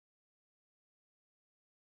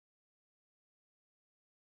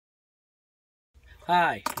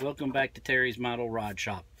Hi, welcome back to Terry's Model Rod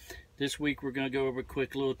Shop. This week we're going to go over a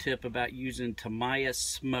quick little tip about using Tamiya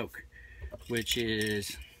smoke, which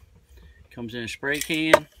comes in a spray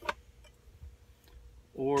can,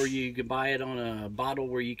 or you can buy it on a bottle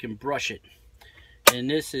where you can brush it. And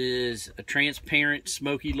this is a transparent,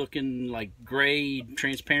 smoky looking, like gray,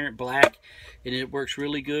 transparent black, and it works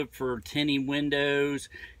really good for tinting windows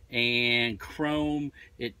and chrome.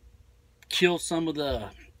 It kills some of the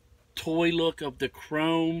toy look of the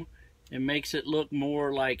chrome and makes it look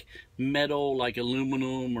more like metal, like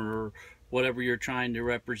aluminum or whatever you're trying to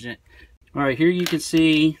represent. All right, here you can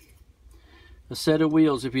see a set of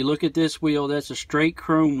wheels. If you look at this wheel, that's a straight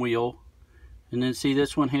chrome wheel, and then see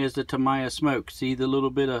this one has the Tamiya smoke. See the little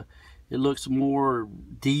bit of, it looks more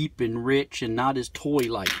deep and rich and not as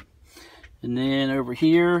toy-like. And then over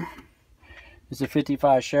here is a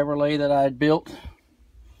 55 Chevrolet that I had built,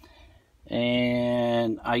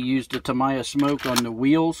 and I used the Tamiya smoke on the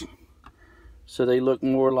wheels so they look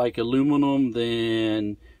more like aluminum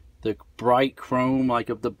than the bright chrome like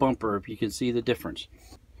of the bumper, if you can see the difference.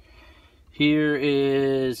 Here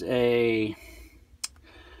is a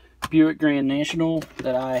Buick Grand National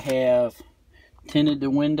that I have tinted the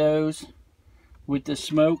windows with the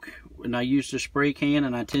smoke, and I used a spray can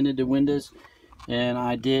and I tinted the windows, and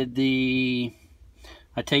I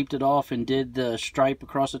taped it off and did the stripe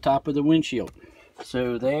across the top of the windshield.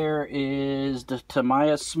 So there is the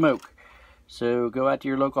Tamiya smoke. So go out to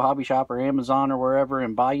your local hobby shop or Amazon or wherever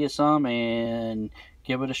and buy you some and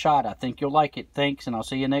give it a shot. I think you'll like it. Thanks, and I'll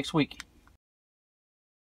see you next week.